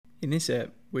In this app,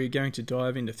 we're going to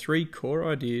dive into 3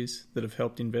 core ideas that have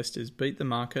helped investors beat the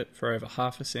market for over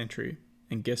half a century,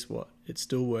 and guess what? It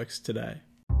still works today.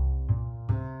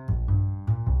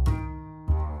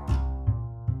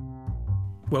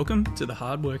 Welcome to the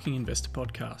Hardworking Investor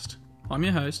Podcast. I'm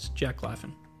your host, Jack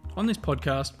Laffin. On this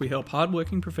podcast, we help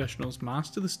hardworking professionals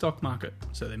master the stock market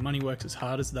so their money works as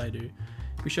hard as they do.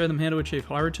 We show them how to achieve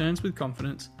high returns with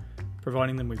confidence,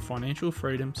 providing them with financial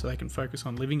freedom so they can focus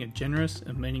on living a generous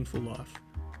and meaningful life.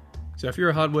 So if you're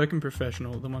a hardworking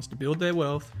professional that wants to build their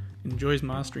wealth and enjoys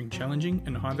mastering challenging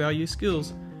and high-value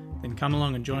skills, then come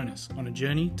along and join us on a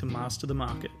journey to master the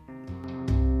market.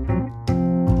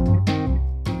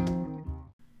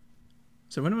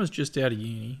 So when I was just out of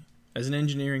uni, as an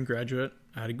engineering graduate,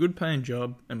 I had a good paying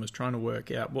job and was trying to work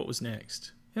out what was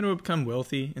next, how to become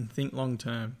wealthy and think long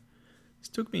term. This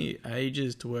took me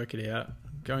ages to work it out,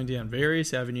 going down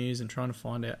various avenues and trying to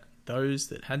find out those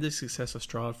that had the success I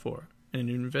strived for and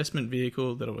an investment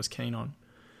vehicle that I was keen on.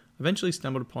 I eventually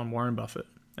stumbled upon Warren Buffett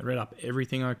and read up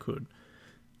everything I could.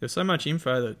 There was so much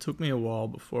info that it took me a while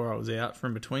before I was out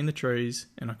from between the trees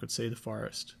and I could see the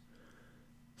forest.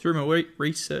 Through my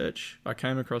research, I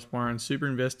came across Warren's Super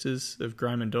Investors of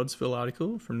Graham and Doddsville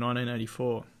article from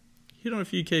 1984. He hit on a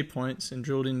few key points and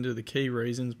drilled into the key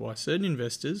reasons why certain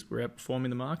investors were outperforming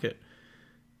the market.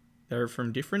 They were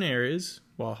from different areas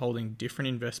while holding different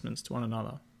investments to one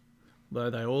another, though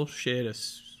they all shared a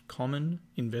common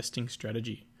investing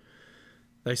strategy.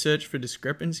 They searched for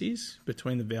discrepancies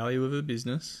between the value of a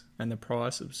business and the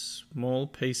price of small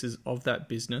pieces of that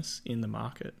business in the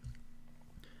market.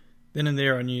 Then and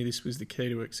there I knew this was the key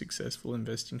to a successful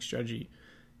investing strategy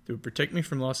that would protect me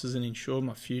from losses and ensure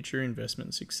my future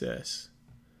investment success.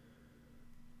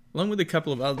 Along with a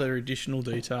couple of other additional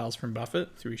details from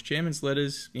Buffett through his chairman's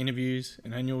letters, interviews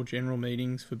and annual general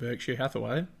meetings for Berkshire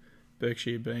Hathaway,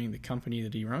 Berkshire being the company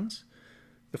that he runs,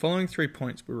 the following 3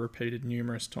 points were repeated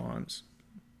numerous times.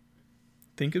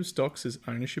 Think of stocks as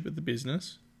ownership of the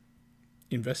business,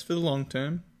 invest for the long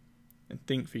term, and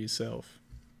think for yourself.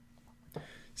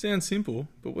 Sounds simple,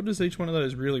 but what does each one of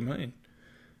those really mean?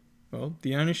 Well,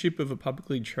 the ownership of a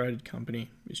publicly traded company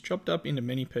is chopped up into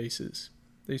many pieces.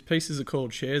 These pieces are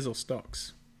called shares or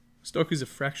stocks. Stock is a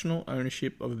fractional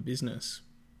ownership of a business.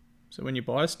 So when you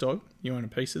buy a stock, you own a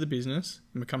piece of the business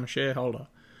and become a shareholder,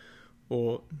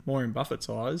 or more in Buffett's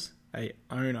eyes, a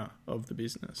owner of the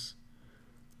business.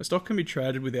 A stock can be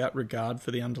traded without regard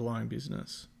for the underlying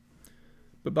business.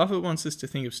 But Buffett wants us to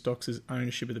think of stocks as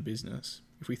ownership of the business.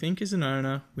 If we think as an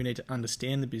owner, we need to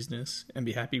understand the business and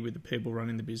be happy with the people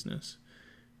running the business.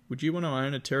 Would you want to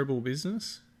own a terrible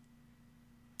business?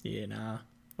 Yeah, nah.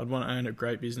 I'd want to own a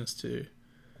great business too.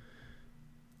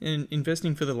 And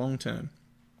investing for the long term.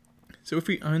 So if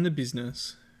we own the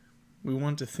business, we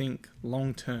want to think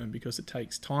long term because it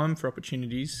takes time for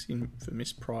opportunities for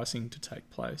mispricing to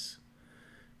take place.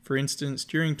 For instance,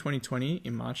 during 2020,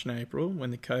 in March and April,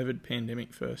 when the COVID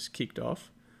pandemic first kicked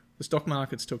off, the stock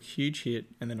markets took a huge hit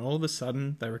and then all of a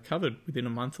sudden they recovered within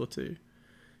a month or two.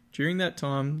 During that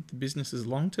time, the business's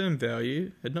long-term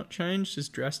value had not changed as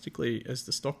drastically as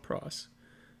the stock price,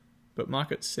 but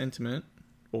market sentiment,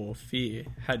 or fear,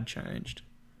 had changed.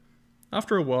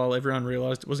 After a while, everyone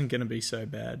realised it wasn't going to be so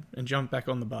bad and jumped back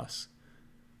on the bus.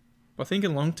 By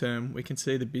thinking long-term, we can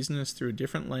see the business through a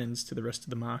different lens to the rest of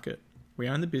the market. We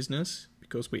own the business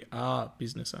because we are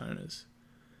business owners.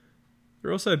 There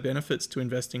are also benefits to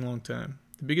investing long term.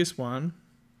 The biggest one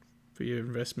for your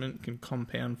investment can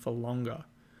compound for longer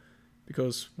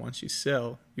because once you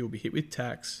sell, you'll be hit with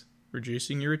tax,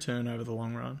 reducing your return over the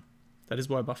long run. That is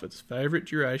why Buffett's favourite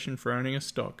duration for owning a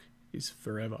stock is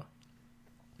forever.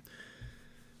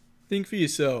 Think for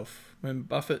yourself. When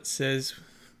Buffett says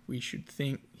we should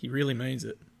think, he really means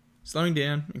it. Slowing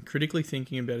down and critically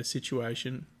thinking about a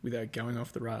situation without going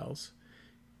off the rails.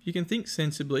 If you can think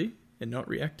sensibly and not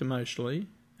react emotionally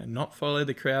and not follow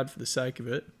the crowd for the sake of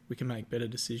it, we can make better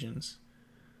decisions.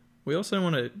 We also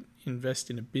want to invest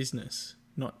in a business,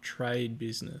 not trade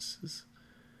businesses.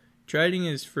 Trading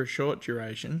is for a short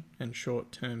duration and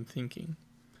short-term thinking.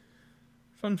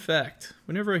 Fun fact,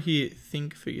 whenever I hear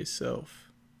think for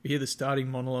yourself, we hear the starting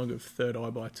monologue of Third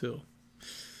Eye by Tool.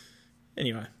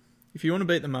 Anyway, if you want to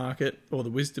beat the market or the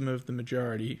wisdom of the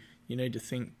majority, you need to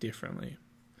think differently.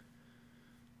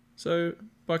 So,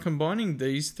 by combining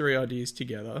these 3 ideas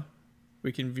together,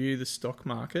 we can view the stock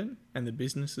market and the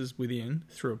businesses within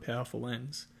through a powerful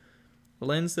lens. A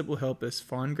lens that will help us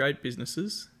find great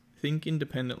businesses, think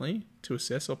independently to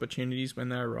assess opportunities when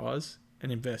they arise,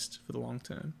 and invest for the long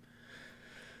term.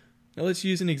 Now let's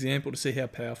use an example to see how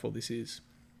powerful this is.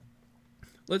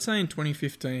 Let's say in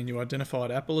 2015 you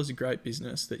identified Apple as a great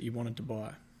business that you wanted to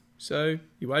buy. So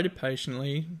you waited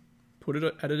patiently,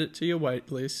 added it to your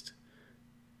wait list,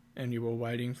 and you were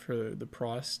waiting for the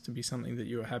price to be something that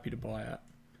you were happy to buy at.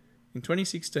 In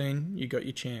 2016, you got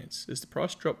your chance as the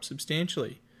price dropped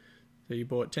substantially. So you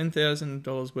bought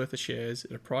 $10,000 worth of shares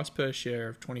at a price per share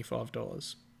of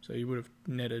 $25. So you would have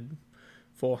netted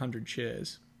 400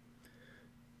 shares.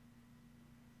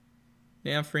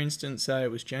 Now, for instance, say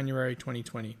it was January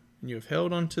 2020, and you have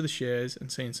held on to the shares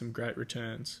and seen some great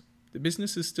returns. The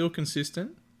business is still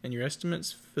consistent, and your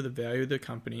estimates for the value of the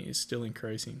company is still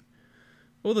increasing.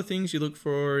 All the things you look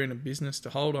for in a business to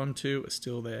hold on to are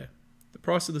still there. The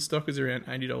price of the stock is around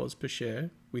 $80 per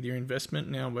share, with your investment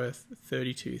now worth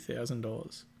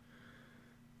 $32,000.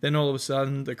 Then all of a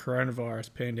sudden, the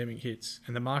coronavirus pandemic hits,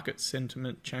 and the market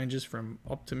sentiment changes from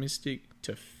optimistic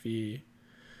to fear.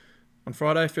 On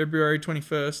Friday, February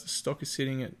 21st, the stock is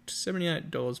sitting at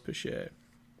 $78 per share.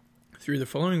 Through the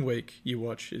following week, you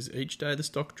watch as each day the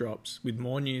stock drops, with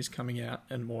more news coming out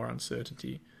and more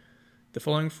uncertainty. The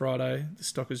following Friday, the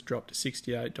stock has dropped to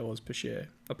 $68 per share,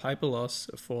 a paper loss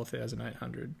of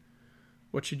 $4,800.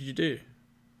 What should you do?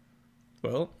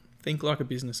 Well, think like a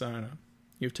business owner.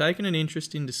 You've taken an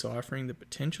interest in deciphering the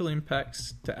potential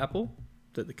impacts to Apple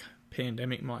that the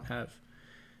pandemic might have.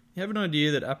 You have an idea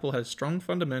that Apple has strong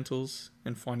fundamentals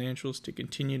and financials to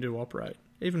continue to operate,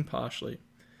 even partially.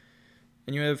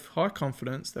 And you have high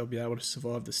confidence they'll be able to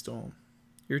survive the storm.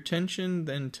 Your attention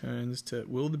then turns to,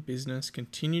 will the business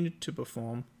continue to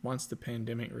perform once the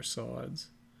pandemic resides?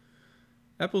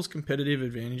 Apple's competitive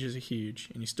advantages are huge,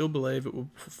 and you still believe it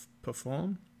will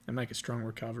perform and make a strong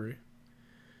recovery.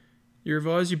 You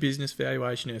revise your business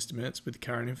valuation estimates with the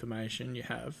current information you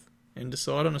have and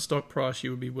decide on a stock price you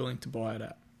would be willing to buy it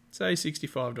at, say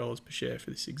 $65 per share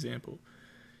for this example.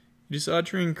 You decide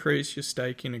to increase your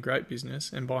stake in a great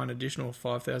business and buy an additional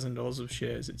 $5,000 of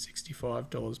shares at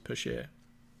 $65 per share.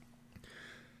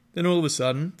 Then all of a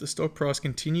sudden, the stock price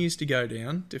continues to go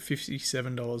down to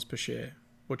 $57 per share.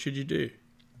 What should you do?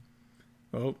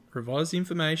 Well, revise the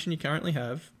information you currently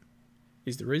have.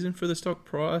 Is the reason for the stock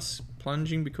price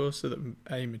plunging because of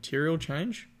a material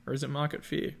change, or is it market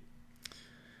fear?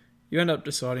 You end up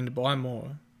deciding to buy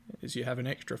more, as you have an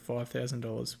extra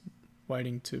 $5,000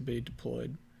 waiting to be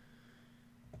deployed.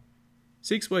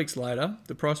 6 weeks later,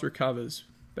 the price recovers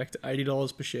back to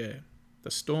 $80 per share. The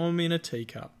storm in a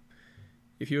teacup.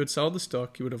 If you had sold the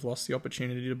stock, you would have lost the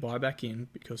opportunity to buy back in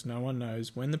because no one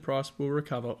knows when the price will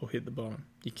recover or hit the bottom.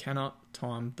 You cannot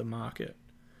time the market.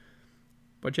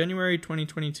 By January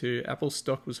 2022, Apple's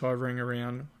stock was hovering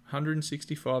around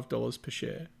 $165 per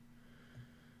share.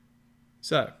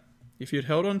 So, if you'd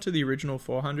held on to the original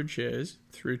 400 shares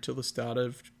through till the start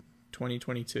of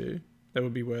 2022, they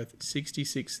would be worth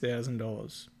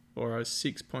 $66,000, or a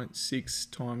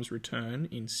 6.6 times return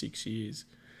in 6 years.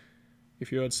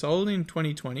 If you had sold in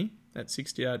 2020 at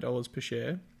 $68 per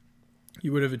share,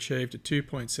 you would have achieved a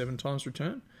 2.7 times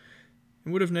return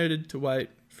and would have needed to wait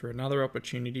for another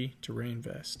opportunity to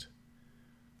reinvest.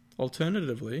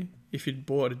 Alternatively, if you'd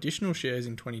bought additional shares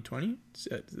in 2020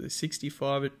 at the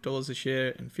 $65 a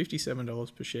share and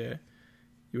 $57 per share,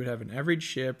 you would have an average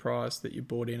share price that you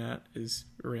bought in at is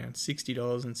around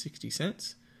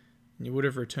 $60.60, and you would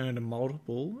have returned a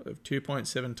multiple of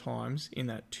 2.7 times in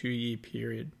that 2-year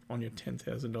period on your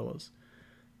 $10,000.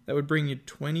 That would bring you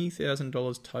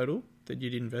 $20,000 total that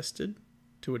you'd invested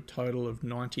to a total of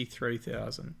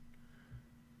 $93,000.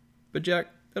 But Jack,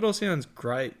 that all sounds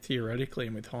great theoretically,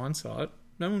 and with hindsight,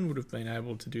 no one would have been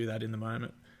able to do that in the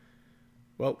moment.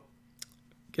 Well,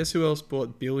 guess who else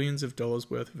bought billions of dollars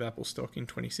worth of Apple stock in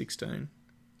 2016?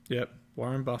 Yep,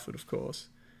 Warren Buffett, of course.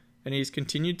 And he has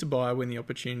continued to buy when the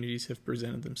opportunities have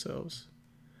presented themselves.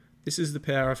 This is the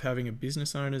power of having a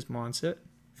business owner's mindset,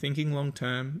 thinking long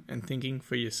term, and thinking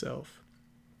for yourself.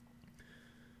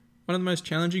 One of the most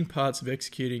challenging parts of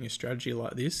executing a strategy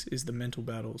like this is the mental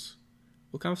battles.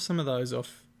 We'll cover some of those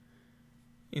off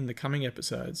in the coming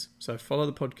episodes, so follow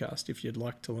the podcast if you'd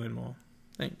like to learn more.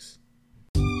 Thanks.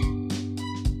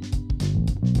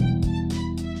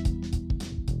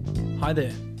 Hi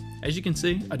there. As you can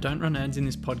see, I don't run ads in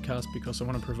this podcast because I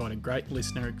want to provide a great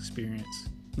listener experience.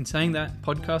 In saying that,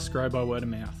 podcasts grow by word of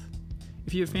mouth.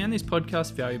 If you have found this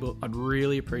podcast valuable, I'd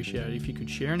really appreciate it if you could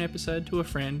share an episode to a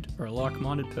friend or a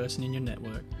like-minded person in your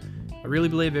network. I really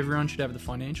believe everyone should have the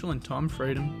financial and time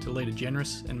freedom to lead a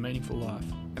generous and meaningful life,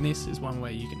 and this is one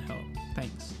way you can help.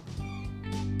 Thanks.